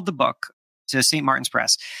book to St. Martin's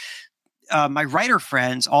Press, my writer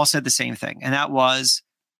friends all said the same thing. And that was,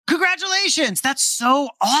 congratulations, that's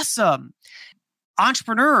so awesome.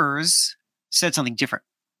 Entrepreneurs said something different.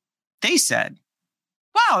 They said,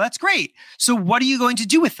 wow, that's great. So what are you going to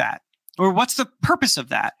do with that? Or what's the purpose of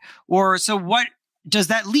that? Or so what does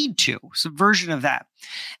that lead to? Some version of that.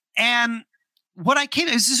 And what I came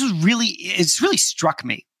is it's really struck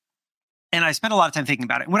me. And I spent a lot of time thinking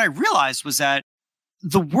about it. And what I realized was that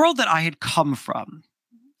the world that I had come from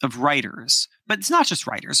of writers, but it's not just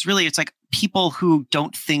writers, really, it's like people who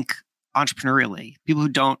don't think entrepreneurially, people who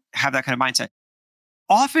don't have that kind of mindset,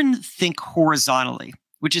 often think horizontally,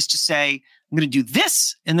 which is to say, I'm going to do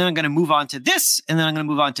this, and then I'm going to move on to this, and then I'm going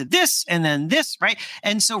to move on to this, and then this, right?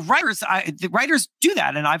 And so the writers do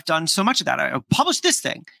that, and I've done so much of that. I'll publish this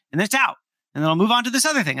thing, and then it's out, and then I'll move on to this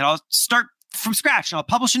other thing, and I'll start from scratch and I'll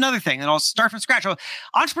publish another thing and I'll start from scratch.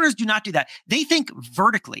 Entrepreneurs do not do that. They think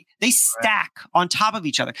vertically. They stack on top of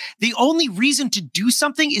each other. The only reason to do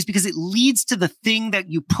something is because it leads to the thing that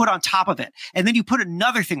you put on top of it. And then you put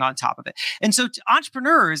another thing on top of it. And so to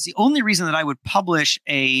entrepreneurs, the only reason that I would publish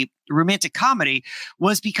a romantic comedy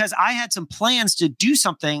was because I had some plans to do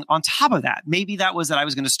something on top of that. Maybe that was that I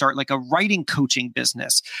was going to start like a writing coaching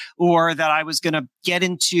business, or that I was going to get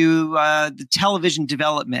into the television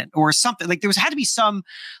development or something. Like there had to be some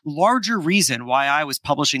larger reason why I was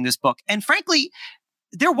publishing this book. And frankly,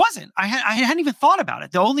 there wasn't. I hadn't even thought about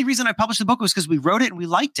it. The only reason I published the book was because we wrote it and we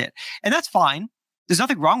liked it. And that's fine. There's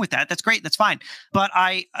nothing wrong with that. That's great. That's fine. But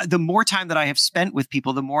the more time that I have spent with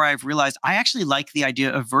people, the more I've realized I actually like the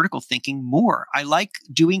idea of vertical thinking more. I like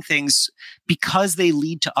doing things because they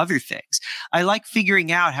lead to other things. I like figuring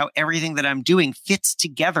out how everything that I'm doing fits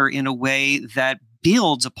together in a way that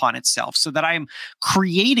builds upon itself, so that I'm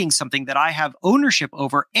creating something that I have ownership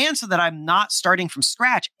over, and so that I'm not starting from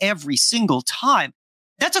scratch every single time.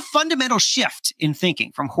 That's a fundamental shift in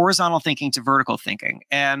thinking from horizontal thinking to vertical thinking.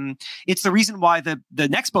 And it's the reason why the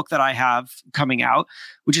next book that I have coming out,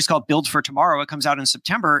 which is called Build for Tomorrow, it comes out in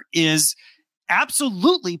September, is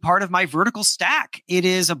absolutely part of my vertical stack. It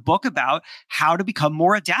is a book about how to become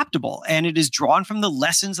more adaptable. And it is drawn from the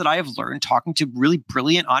lessons that I have learned talking to really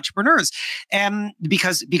brilliant entrepreneurs. And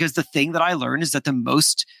because the thing that I learned is that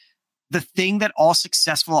the thing that all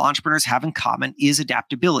successful entrepreneurs have in common is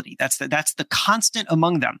adaptability. That's the constant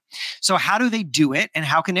among them. So how do they do it, and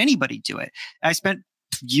how can anybody do it? I spent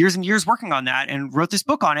years and years working on that and wrote this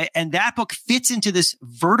book on it. And that book fits into this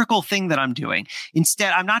vertical thing that I'm doing.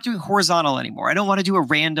 Instead, I'm not doing horizontal anymore. I don't want to do a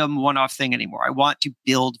random one-off thing anymore. I want to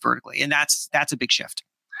build vertically. And that's a big shift.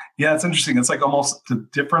 Yeah, it's interesting. It's like almost the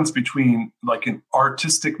difference between like an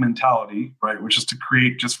artistic mentality, right, which is to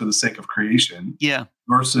create just for the sake of creation,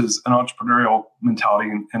 versus an entrepreneurial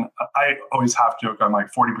mentality. And I always have to joke, I'm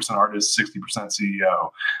like 40% artist, 60%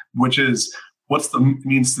 CEO, which is what's the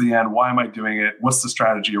means to the end? Why am I doing it? What's the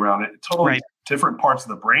strategy around it? Totally different parts of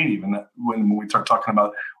the brain, even that when we start talking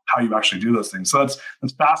about how you actually do those things. So that's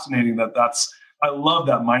fascinating. I love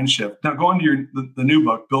that mind shift. Now going to the new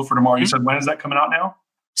book, Build for Tomorrow. You said, when is that coming out now?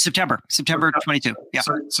 September 22.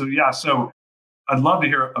 Yeah. So I'd love to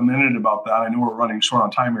hear a minute about that. I know we're running short on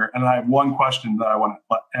time here, and I have one question that I want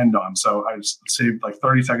to end on. So I just saved like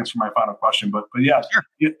 30 seconds for my final question. But yeah, sure.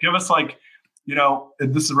 Give us like,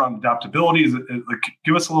 this is around adaptability. Is it like,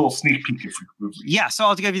 give us a little sneak peek if we could. Yeah. So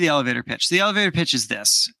I'll give you the elevator pitch. The elevator pitch is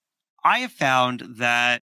this. I have found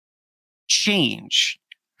that change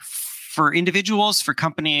for individuals, for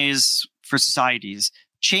companies, for societies,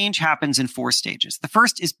 change happens in 4 stages. The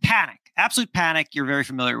first is panic, absolute panic. You're very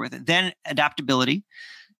familiar with it. Then adaptability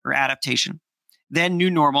or adaptation, then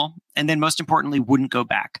new normal. And then most importantly, wouldn't go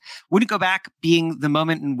back. Wouldn't go back being the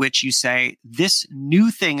moment in which you say, this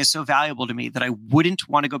new thing is so valuable to me that I wouldn't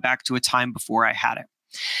want to go back to a time before I had it.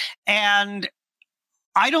 And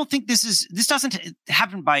I don't think this doesn't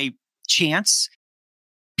happen by chance.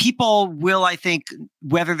 People will, I think,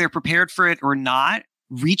 whether they're prepared for it or not,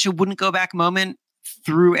 reach a wouldn't go back moment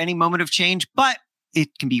through any moment of change, but it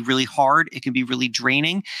can be really hard. It can be really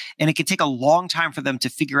draining, and it can take a long time for them to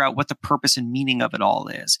figure out what the purpose and meaning of it all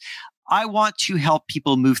is. I want to help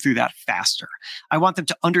people move through that faster. I want them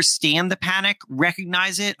to understand the panic,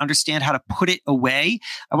 recognize it, understand how to put it away.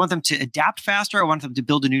 I want them to adapt faster. I want them to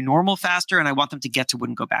build a new normal faster. And I want them to get to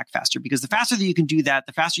wouldn't go back faster, because the faster that you can do that,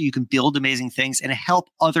 the faster you can build amazing things and help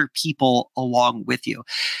other people along with you.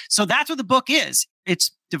 So that's what the book is.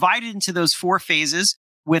 It's divided into those 4 phases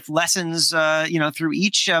with lessons, through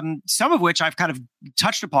each, some of which I've kind of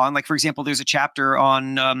touched upon. Like, for example, there's a chapter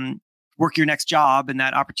on work your next job and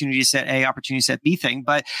that opportunity set A, opportunity set B thing,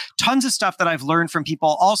 but tons of stuff that I've learned from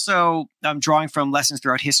people. Also, I'm drawing from lessons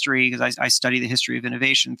throughout history, because I study the history of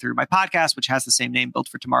innovation through my podcast, which has the same name, Built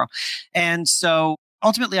for Tomorrow. And so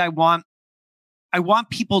ultimately, I want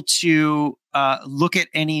people to look at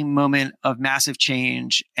any moment of massive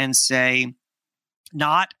change and say,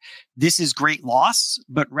 not this is great loss,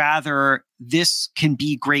 but rather this can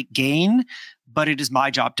be great gain, but it is my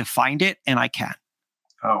job to find it, and I can.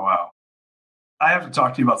 Oh, wow. I have to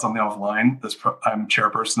talk to you about something offline. I'm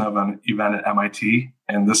chairperson of an event at MIT,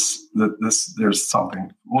 and this there's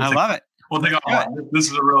something. I love it. We'll take offline. This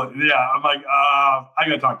is a really, I'm like, I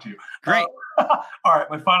got to talk to you. Great. All right.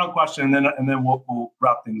 My final question, and then we'll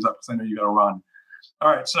wrap things up, because I know you got to run. All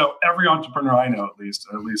right. So every entrepreneur I know, at least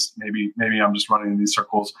maybe I'm just running in these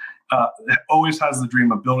circles, always has the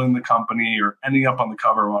dream of building the company or ending up on the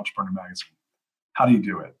cover of Entrepreneur Magazine. How do you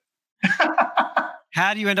do it?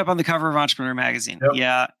 How do you end up on the cover of Entrepreneur Magazine? Yep.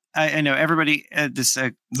 Yeah. I know everybody. It's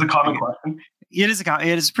a common question. It is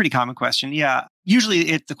a pretty common question. Yeah.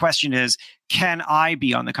 Usually, the question is, can I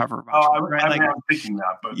be on the cover of Entrepreneur? I'm thinking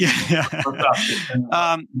that, but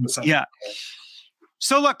yeah.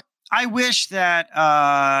 So look, I wish that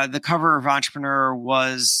the cover of Entrepreneur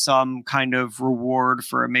was some kind of reward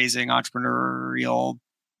for amazing entrepreneurial,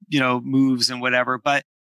 moves and whatever. But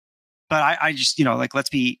I just, let's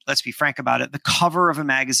be frank about it. The cover of a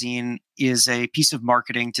magazine is a piece of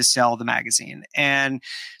marketing to sell the magazine. And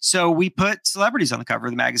so we put celebrities on the cover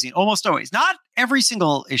of the magazine almost always, not every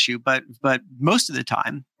single issue, but most of the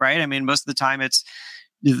time, right? I mean, most of the time it's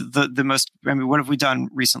the most, what have we done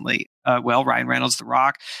recently? Ryan Reynolds, The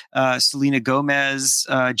Rock, Selena Gomez,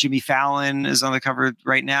 Jimmy Fallon is on the cover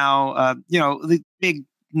right now. The big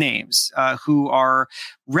names who are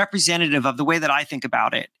representative of the way that I think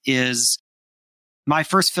about it. Is my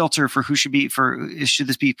first filter for should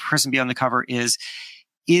this person be on the cover is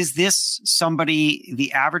this somebody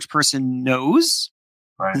the average person knows,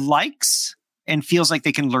 right, likes, and feels like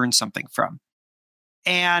they can learn something from.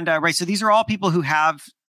 And so these are all people who have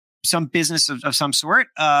some business of some sort,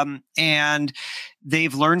 and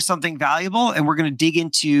they've learned something valuable, and we're going to dig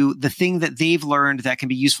into the thing that they've learned that can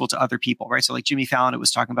be useful to other people, right? So like Jimmy Fallon, it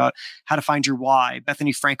was talking about how to find your why.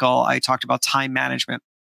 Bethany Frankel, I talked about time management.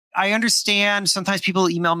 I understand sometimes people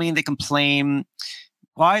email me and they complain,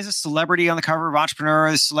 why is a celebrity on the cover of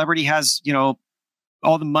Entrepreneur? The celebrity has,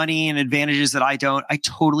 all the money and advantages that I don't. I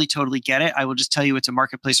totally get it. I will just tell you it's a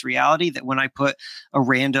marketplace reality that when I put a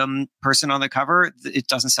random person on the cover, it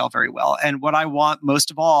doesn't sell very well. And what I want most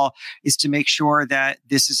of all is to make sure that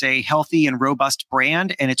this is a healthy and robust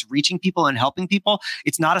brand and it's reaching people and helping people.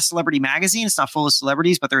 It's not a celebrity magazine. It's not full of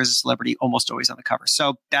celebrities, but there is a celebrity almost always on the cover.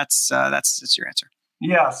 So that's your answer.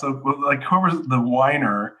 Yeah. So like whoever's the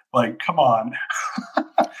whiner, like, come on.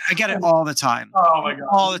 I get it all the time. Oh my God.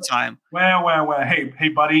 All the time. Well. Hey,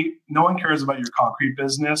 buddy, no one cares about your concrete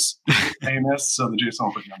business. You're famous, so the Jason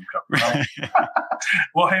will put you on the cover. Right?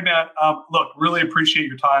 Well, hey, man, look, really appreciate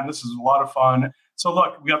your time. This is a lot of fun. So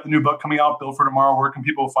look, we got the new book coming out, Build for Tomorrow. Where can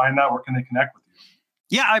people find that? Where can they connect with you?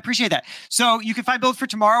 Yeah, I appreciate that. So you can find Build for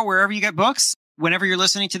Tomorrow wherever you get books. Whenever you're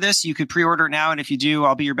listening to this, you could pre-order it now. And if you do,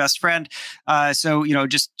 I'll be your best friend. So,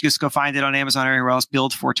 just go find it on Amazon or anywhere else,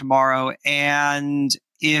 Build for Tomorrow. And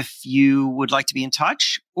if you would like to be in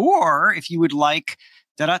touch, or if you would like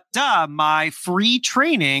my free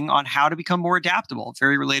training on how to become more adaptable,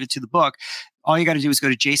 very related to the book, all you got to do is go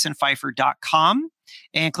to jasonfeifer.com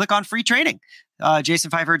and click on free training. Jason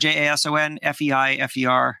Feifer,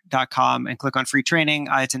 JASONFEIFER.com, and click on free training.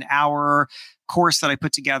 It's an hour course that I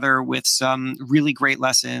put together with some really great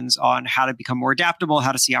lessons on how to become more adaptable,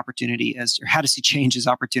 how to see how to see change as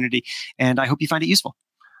opportunity. And I hope you find it useful.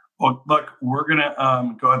 Well, look, we're going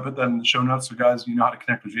to go ahead and put that in the show notes. So guys, you know how to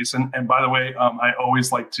connect with Jason. And by the way, I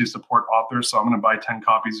always like to support authors. So I'm going to buy 10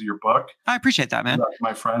 copies of your book. I appreciate that, man.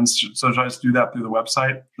 My friends. So should I just do that through the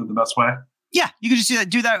website? Is that the best way? Yeah, you can just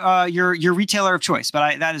do that. Your retailer of choice,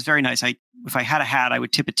 but that is very nice. If I had a hat, I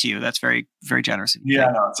would tip it to you. That's very, very generous.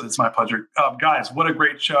 Yeah, no, it's my pleasure. Guys, what a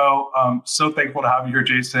great show. So thankful to have you here,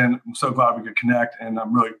 Jason. I'm so glad we could connect, and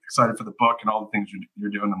I'm really excited for the book and all the things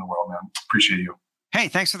you're doing in the world, man. Appreciate you. Hey,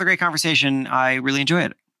 thanks for the great conversation. I really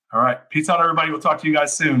enjoyed it. All right. Peace out, everybody. We'll talk to you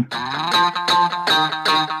guys soon.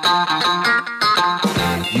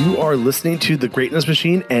 You are listening to The Greatness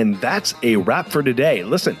Machine, and that's a wrap for today.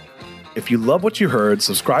 Listen, if you love what you heard,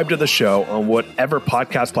 subscribe to the show on whatever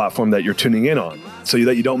podcast platform that you're tuning in on so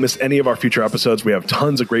that you don't miss any of our future episodes. We have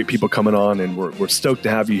tons of great people coming on, and we're stoked to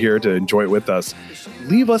have you here to enjoy it with us.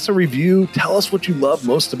 Leave us a review. Tell us what you love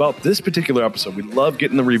most about this particular episode. We love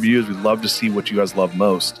getting the reviews. We love to see what you guys love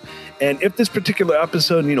most. And if this particular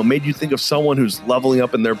episode, made you think of someone who's leveling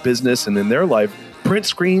up in their business and in their life, print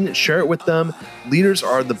screen, share it with them. Leaders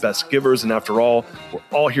are the best givers, and after all, we're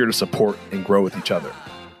all here to support and grow with each other.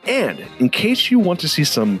 And in case you want to see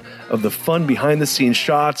some of the fun behind the scenes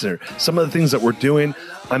shots or some of the things that we're doing,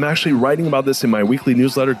 I'm actually writing about this in my weekly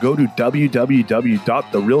newsletter. Go to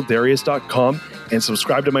www.therealdarius.com and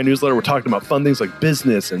subscribe to my newsletter. We're talking about fun things like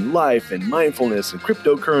business and life and mindfulness and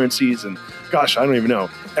cryptocurrencies and gosh, I don't even know,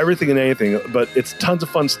 everything and anything, but it's tons of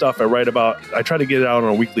fun stuff I write about. I try to get it out on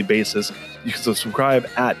a weekly basis. You can subscribe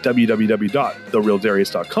at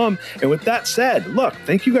www.therealdarius.com. And with that said, look,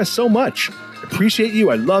 thank you guys so much. Appreciate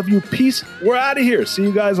you. I love you. Peace. We're out of here. See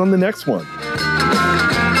you guys on the next one.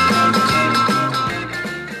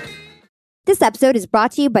 This episode is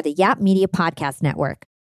brought to you by the Yap Media Podcast Network.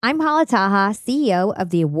 I'm Hala Taha, CEO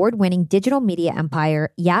of the award-winning digital media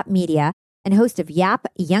empire, Yap Media, and host of Yap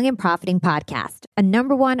Young and Profiting Podcast. a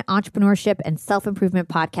 #1 entrepreneurship and self-improvement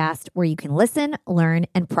podcast where you can listen, learn,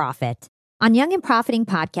 and profit. On Young and Profiting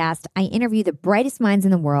Podcast, I interview the brightest minds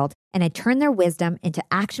in the world, and I turn their wisdom into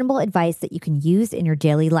actionable advice that you can use in your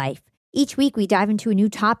daily life. Each week, we dive into a new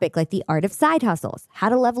topic like the art of side hustles, how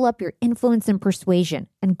to level up your influence and persuasion,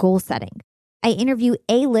 and goal setting. I interview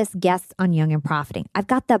A-list guests on Young and Profiting. I've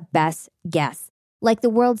got the best guests, like the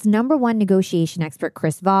world's #1 negotiation expert,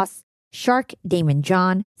 Chris Voss, Shark Damon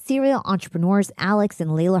John, serial entrepreneurs Alex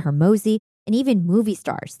and Layla Hermosi, and even movie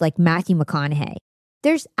stars like Matthew McConaughey.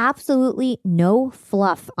 There's absolutely no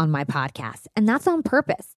fluff on my podcast, and that's on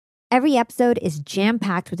purpose. Every episode is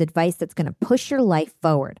jam-packed with advice that's going to push your life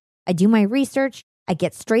forward. I do my research, I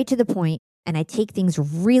get straight to the point, and I take things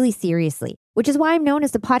really seriously, which is why I'm known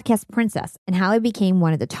as the podcast princess and how I became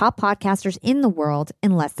one of the top podcasters in the world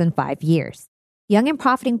in less than 5 years. Young and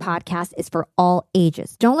Profiting Podcast is for all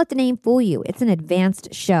ages. Don't let the name fool you. It's an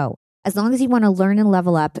advanced show. As long as you want to learn and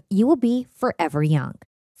level up, you will be forever young.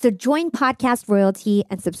 So join Podcast Royalty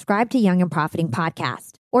and subscribe to Young and Profiting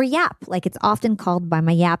Podcast, or YAP, like it's often called by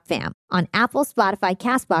my YAP fam, on Apple, Spotify,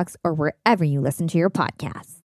 CastBox, or wherever you listen to your podcasts.